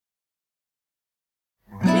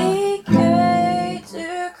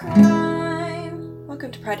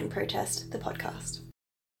welcome to Pride and Protest, the podcast.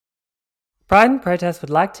 Pride and Protest would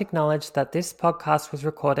like to acknowledge that this podcast was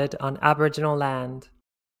recorded on Aboriginal land.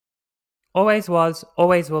 Always was,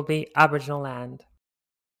 always will be Aboriginal land.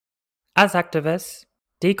 As activists,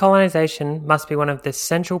 decolonisation must be one of the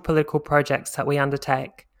central political projects that we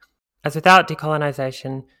undertake, as without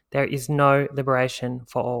decolonisation, there is no liberation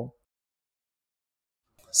for all.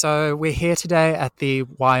 So we're here today at the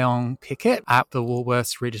Wyong picket at the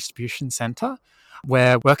Woolworths Redistribution Centre,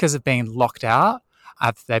 where workers have been locked out.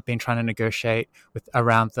 They've been trying to negotiate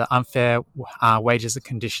around the unfair wages and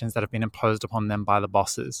conditions that have been imposed upon them by the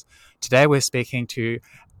bosses. Today we're speaking to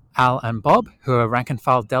Al and Bob, who are rank and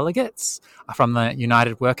file delegates from the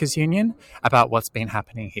United Workers Union, about what's been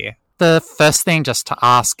happening here. The first thing just to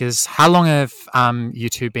ask is, how long have you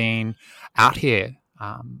two been out here?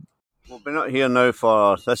 We've been out here now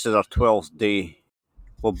this is our 12th day.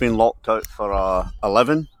 We've been locked out for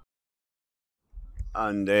 11.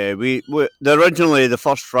 And originally, the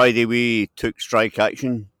first Friday, we took strike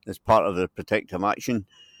action as part of the protective action.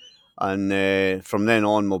 And from then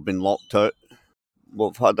on, we've been locked out.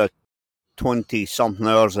 We've had 20-something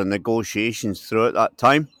hours of negotiations throughout that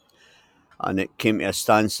time. And it came to a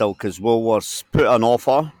standstill because Woolworths put an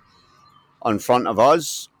offer in front of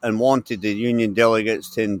us and wanted the union delegates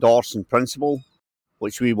to endorse in principle,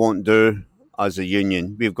 which we won't do as a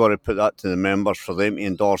union. We've got to put that to the members for them to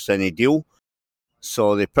endorse any deal.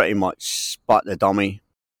 So they pretty much spat the dummy,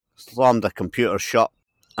 slammed the computer shut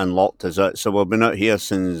and locked us out. So we've been out here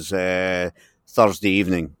since Thursday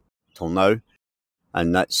evening till now.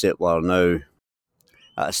 And that's it. We're now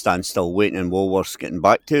at a standstill waiting and Woolworths getting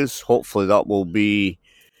back to us. Hopefully that will be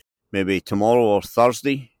maybe tomorrow or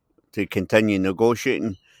Thursday to continue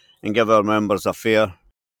negotiating and give our members a fair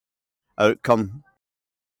outcome,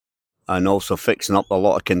 and also fixing up a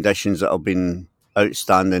lot of conditions that have been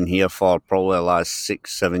outstanding here for probably the last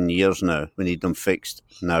 6-7 years now. We need them fixed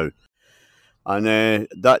now. And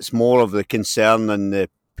that's more of the concern than the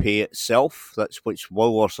pay itself. That's which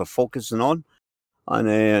Woolworths are focusing on.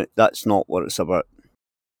 And that's not what it's about.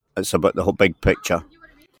 It's about the whole big picture.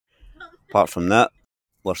 Apart from that,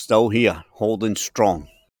 we're still here, holding strong.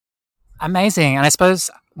 Amazing. And I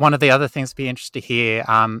suppose one of the other things to be interested to hear,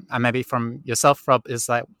 and maybe from yourself, Rob, is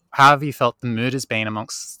like, how have you felt the mood has been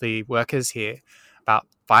amongst the workers here about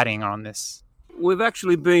fighting on this? We've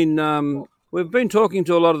actually been we've been talking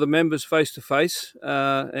to a lot of the members face to face,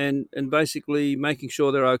 and basically making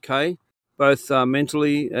sure they're okay, both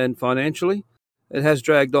mentally and financially. It has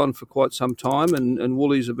dragged on for quite some time, and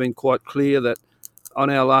Woolies have been quite clear that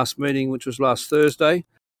on our last meeting, which was last Thursday,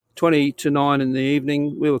 20 to 9 in the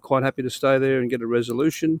evening, we were quite happy to stay there and get a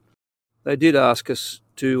resolution. They did ask us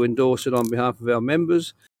to endorse it on behalf of our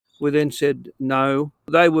members. We then said no.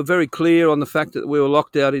 They were very clear on the fact that we were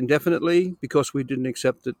locked out indefinitely because we didn't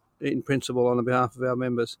accept it in principle on behalf of our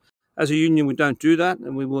members. As a union, we don't do that,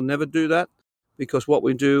 and we will never do that, because what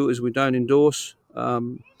we do is we don't endorse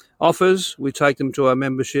offers. We take them to our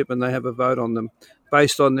membership and they have a vote on them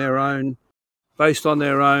based on their own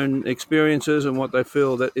experiences and what they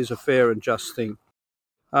feel that is a fair and just thing.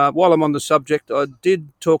 While I'm on the subject, I did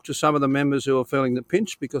talk to some of the members who are feeling the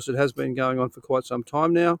pinch, because it has been going on for quite some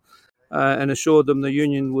time now, and assured them the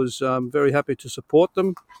union was very happy to support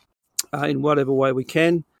them in whatever way we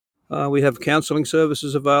can. We have counselling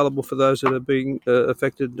services available for those that are being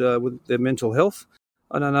affected with their mental health.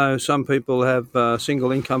 And I know some people have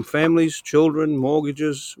single income families, children,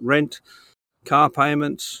 mortgages, rent, car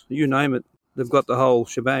payments, you name it. They've got the whole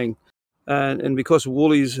shebang. And because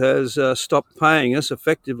Woolies has stopped paying us,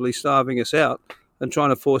 effectively starving us out and trying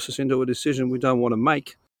to force us into a decision we don't want to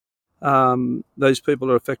make, those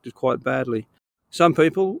people are affected quite badly. Some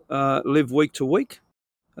people live week to week,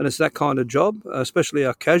 and it's that kind of job, especially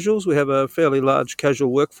our casuals. We have a fairly large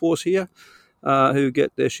casual workforce here who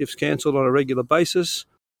get their shifts cancelled on a regular basis.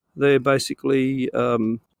 They're basically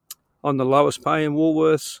on the lowest pay in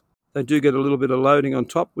Woolworths. They do get a little bit of loading on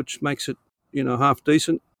top, which makes it, half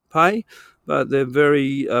decent pay, but they're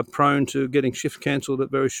very prone to getting shifts cancelled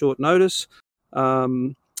at very short notice.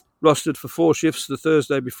 Rostered for 4 shifts the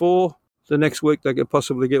Thursday before. The next week they could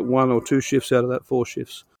possibly get 1 or 2 shifts out of that 4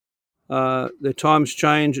 shifts. Their times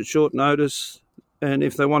change at short notice, and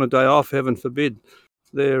if they want a day off, heaven forbid,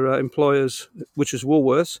 their employers, which is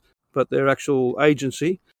Woolworths, but their actual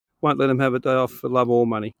agency, won't let them have a day off for love or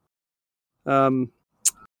money.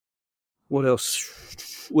 What else?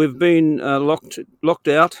 We've been locked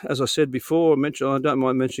out, as I said before. I don't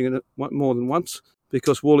mind mentioning it more than once,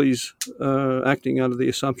 because Woolies are acting under the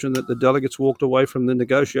assumption that the delegates walked away from the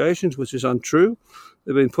negotiations, which is untrue.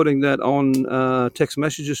 They've been putting that on text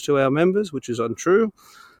messages to our members, which is untrue.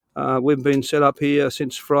 We've been set up here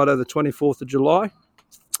since Friday the 24th of July.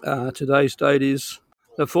 Today's date is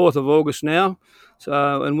the 4th of August now.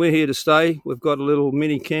 So, and we're here to stay. We've got a little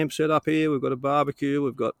mini camp set up here. We've got a barbecue.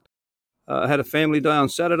 We've got had a family day on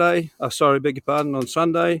Saturday. On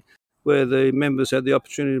Sunday, where the members had the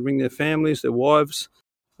opportunity to bring their families, their wives,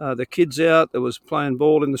 their kids out. There was playing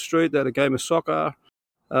ball in the street. They had a game of soccer.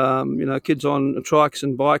 Kids on trikes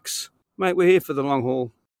and bikes. Mate, we're here for the long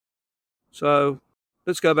haul. So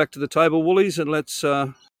let's go back to the table, Woolies, and let's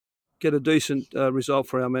get a decent result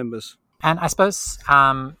for our members. And I suppose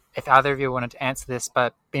if either of you wanted to answer this,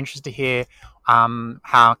 but be interested to hear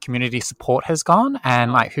how community support has gone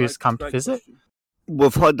and like who's come to visit.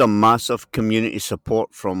 We've had a massive community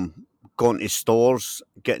support from going to stores,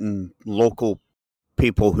 getting local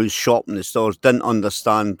people who shop in the stores, didn't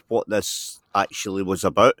understand what this actually was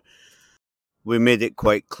about. We made it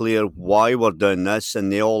quite clear why we're doing this,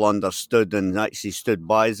 and they all understood and actually stood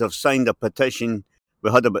by us. I've signed a petition.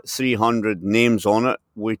 We had about 300 names on it.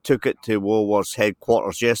 We took it to Woolworths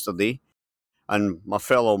headquarters yesterday, and my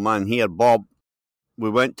fellow man here, Bob, we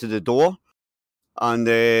went to the door, and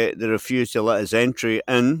they refused to let us entry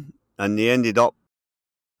in, and they ended up,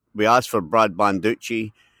 we asked for Brad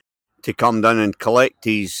Banducci to come down and collect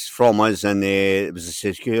these from us, and it was the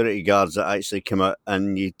security guards that actually came out,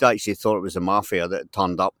 and you actually thought it was the mafia that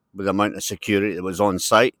turned up with the amount of security that was on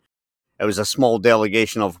site. It was a small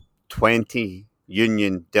delegation of 20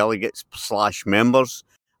 union delegates / members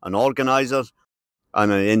and organisers,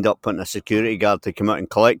 and I ended up putting a security guard to come out and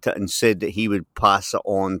collect it, and said that he would pass it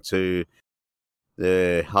on to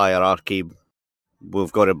the hierarchy.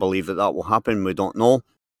 We've got to believe that will happen. We don't know.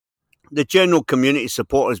 The general community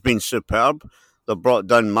support has been superb. They've brought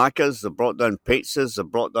down macas, they've brought down pizzas, they've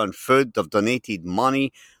brought down food, they've donated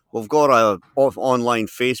money. We've got a online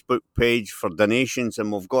Facebook page for donations,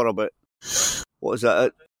 and we've got about,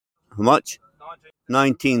 how much?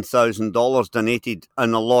 $19,000 donated,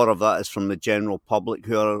 and a lot of that is from the general public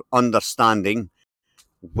who are understanding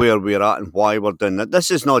where we're at and why we're doing it.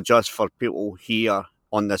 This is not just for people here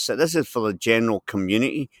on this. This is for the general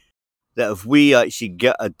community, that if we actually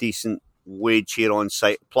get a decent wage here on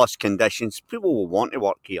site, plus conditions, people will want to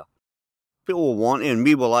work here. People will want to, and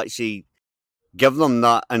we will actually give them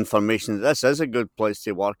that information that this is a good place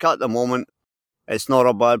to work. At the moment, it's not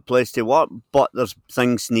a bad place to work, but there's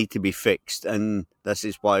things need to be fixed, and this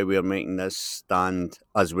is why we're making this stand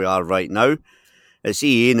as we are right now. It's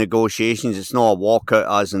EA negotiations. It's not a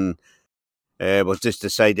walkout as in we've just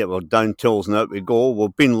decided we're down tools and out we go.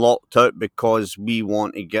 We've been locked out because we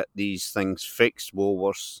want to get these things fixed.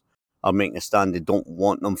 Woolworths are making a stand. They don't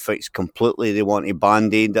want them fixed completely. They want to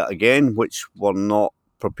band-aid it again, which we're not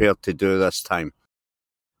prepared to do this time.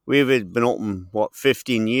 We've been open,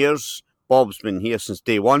 15 years? Bob's been here since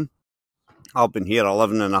day one. I've been here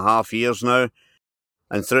 11 and a half years now.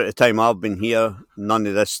 And throughout the time I've been here, none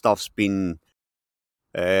of this stuff's been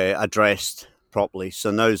addressed properly.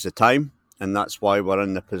 So now's the time, and that's why we're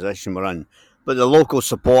in the position we're in. But the local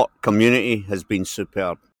support community has been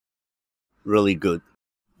superb. Really good.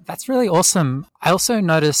 That's really awesome. I also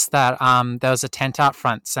noticed that there was a tent out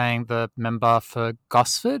front saying the member for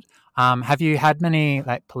Gosford. Have you had many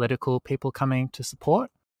political people coming to support?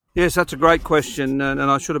 Yes, that's a great question, and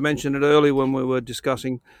I should have mentioned it earlier when we were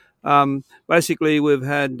discussing. Basically, we've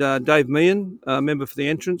had Dave Meehan, member for the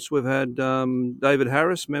Entrance. We've had David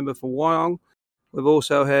Harris, member for Wyong. We've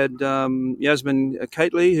also had Yasmin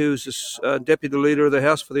Cately, who's the Deputy Leader of the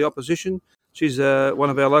House for the Opposition. She's one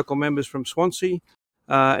of our local members from Swansea.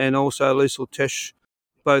 And also Liesl Tesh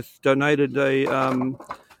both donated a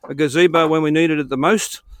gazebo when we needed it the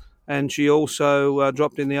most. And she also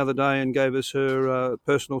dropped in the other day and gave us her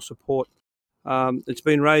personal support. It's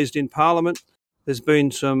been raised in Parliament. There's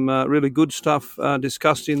been some really good stuff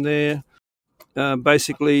discussed in there.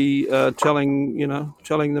 Basically telling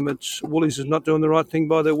them it's Woolies is not doing the right thing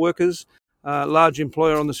by their workers. Large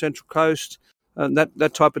employer on the Central Coast.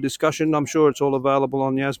 That type of discussion. I'm sure it's all available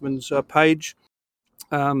on Yasmin's page.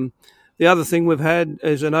 The other thing we've had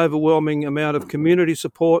is an overwhelming amount of community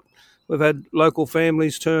support. We've had local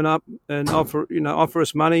families turn up and offer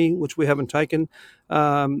us money, which we haven't taken.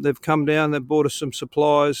 They've come down, they've bought us some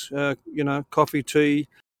supplies, coffee, tea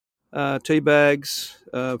bags,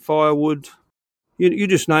 firewood. You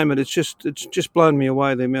just name it. It's just blown me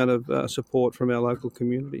away, the amount of support from our local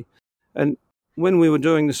community. And when we were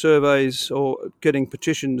doing the surveys or getting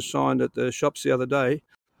petitions signed at the shops the other day,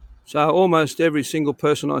 so almost every single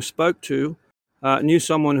person I spoke to knew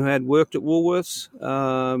someone who had worked at Woolworths,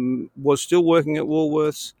 was still working at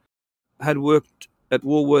Woolworths, had worked at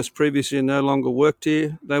Woolworths previously and no longer worked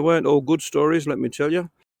here. They weren't all good stories, let me tell you.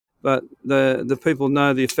 but the people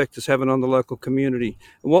know the effect it's having on the local community.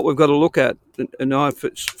 And what we've got to look at, and I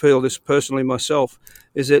feel this personally myself,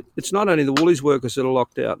 is that it's not only the Woolies workers that are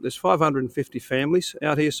locked out. There's 550 families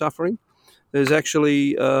out here suffering. There's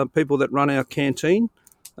actually people that run our canteen,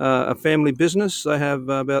 a family business. They have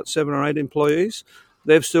about 7 or 8 employees.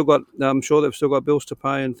 They've still got, I'm sure they've still got bills to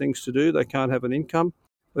pay and things to do. They can't have an income.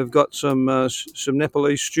 We've got some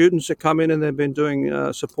Nepalese students that come in, and they've been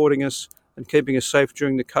doing supporting us and keeping us safe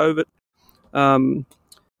during the COVID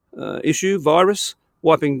virus,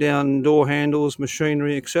 wiping down door handles,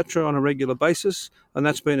 machinery, etc. on a regular basis. And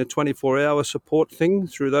that's been a 24-hour support thing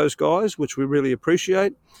through those guys, which we really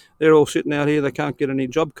appreciate. They're all sitting out here. They can't get any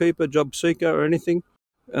JobKeeper, JobSeeker or anything,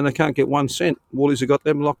 and they can't get 1 cent. Woolies have got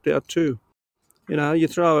them locked out too. You know, you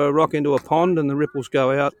throw a rock into a pond and the ripples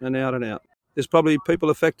go out and out and out. There's probably people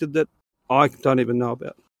affected that I don't even know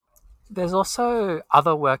about. There's also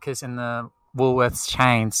other workers in the Woolworths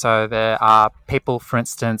chain. So there are people, for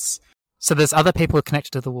instance, so there's other people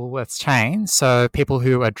connected to the Woolworths chain. So people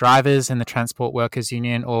who are drivers in the Transport Workers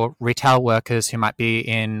Union or retail workers who might be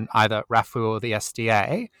in either RAFU or the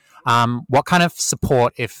SDA. What kind of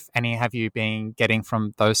support, if any, have you been getting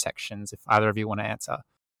from those sections, if either of you want to answer?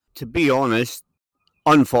 To be honest,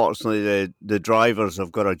 unfortunately, the drivers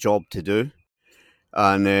have got a job to do,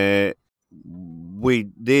 and they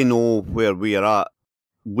know where we are at.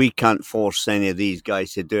 We can't force any of these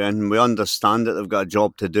guys to do it, and we understand that they've got a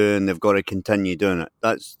job to do and they've got to continue doing it.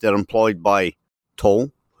 They're employed by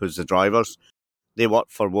Toll, who's the drivers. They work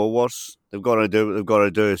for Woolworths. They've got to do what they've got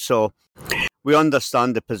to do. So we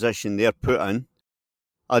understand the position they're put in.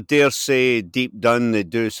 I dare say deep down they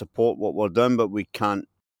do support what we're doing, but we can't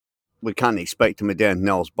expect them to do anything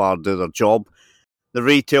else bar do their job. The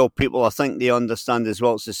retail people, I think they understand as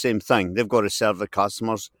well. It's the same thing. They've got to serve the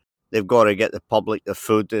customers. They've got to get the public their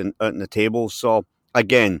food out on the table. So,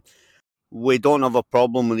 again, we don't have a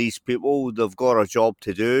problem with these people. They've got a job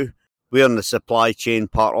to do. We're in the supply chain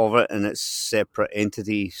part of it, and it's a separate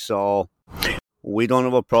entity. So, we don't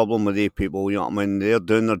have a problem with these people. You know what I mean? They're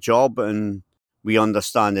doing their job, and we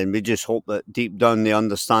understand. And we just hope that deep down they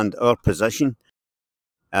understand our position.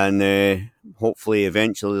 And hopefully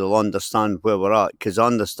eventually they'll understand where we're at. Because I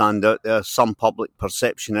understand that there's some public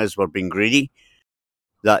perception is we're being greedy.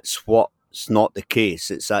 That's what's not the case.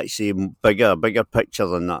 It's actually a bigger picture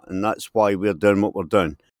than that. And that's why we're doing what we're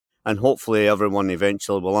doing. And hopefully everyone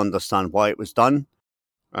eventually will understand why it was done.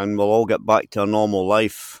 And we'll all get back to our normal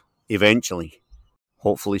life eventually.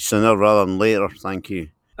 Hopefully sooner rather than later. Thank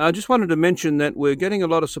you. I just wanted to mention that we're getting a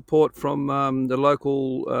lot of support from the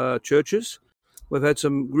local churches. We've had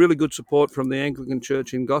some really good support from the Anglican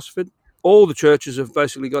Church in Gosford. All the churches have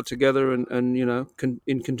basically got together and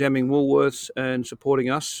in condemning Woolworths and supporting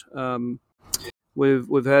us.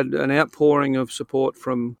 We've had an outpouring of support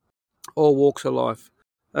from all walks of life.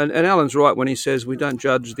 And Alan's right when he says we don't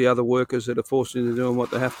judge the other workers that are forced into doing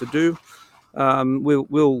what they have to do.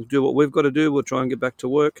 We'll do what we've got to do. We'll try and get back to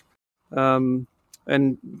work. And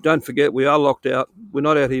don't forget, we are locked out. We're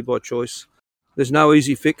not out here by choice. There's no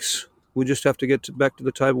easy fix. We just have to get back to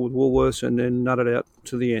the table with Woolworths and then nut it out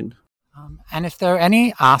to the end. And if there are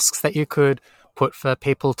any asks that you could put for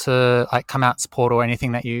people to come out and support, or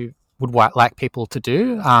anything that you would like people to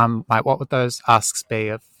do, what would those asks be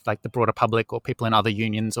of the broader public or people in other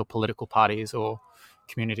unions or political parties or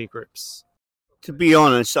community groups? To be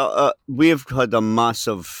honest, we've had a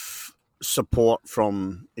massive support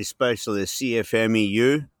from especially the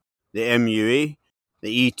CFMEU, the MUA,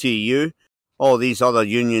 the ETU. All these other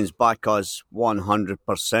unions back us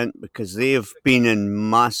 100% because they've been in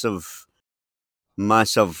massive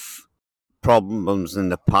problems in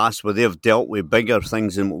the past where they've dealt with bigger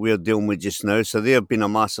things than what we're dealing with just now. So they have been a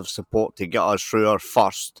massive support to get us through our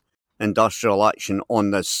first industrial action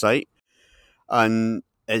on this site. And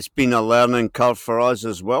it's been a learning curve for us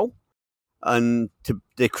as well. And to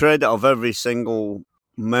the credit of every single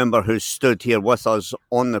member who stood here with us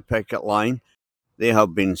on the picket line, they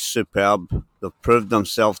have been superb. They've proved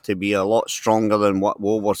themselves to be a lot stronger than what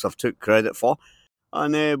Woolworths have took credit for.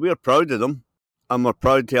 And we're proud of them. And we're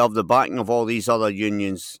proud to have the backing of all these other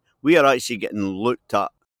unions. We are actually getting looked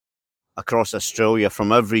at across Australia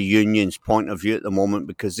from every union's point of view at the moment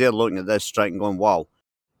because they're looking at this strike and going, wow,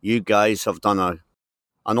 you guys have done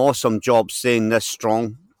an awesome job staying this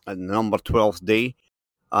strong at the number 12th day.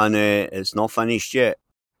 And it's not finished yet.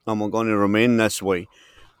 And we're going to remain this way.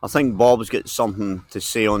 I think Bob's got something to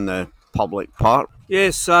say on the public part.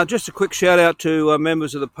 Yes, just a quick shout out to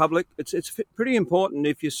members of the public. It's pretty important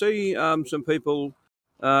if you see some people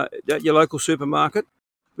at your local supermarket,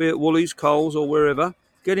 be it Woolies, Coles or wherever,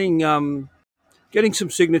 getting some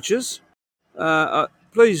signatures.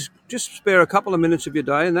 please just spare a couple of minutes of your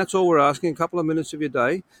day, and that's all we're asking, a couple of minutes of your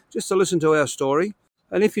day, just to listen to our story.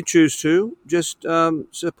 And if you choose to, just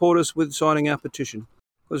support us with signing our petition.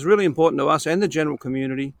 It's really important to us and the general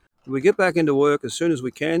community that we get back into work as soon as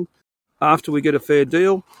we can, after we get a fair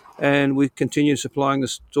deal, and we continue supplying the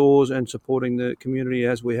stores and supporting the community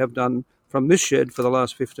as we have done from this shed for the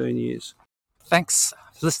last 15 years. Thanks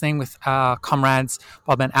for listening with our comrades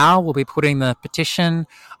Bob and Al. We'll be putting the petition,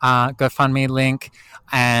 GoFundMe link,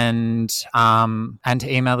 and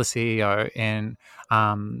to email the CEO in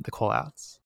the call-outs.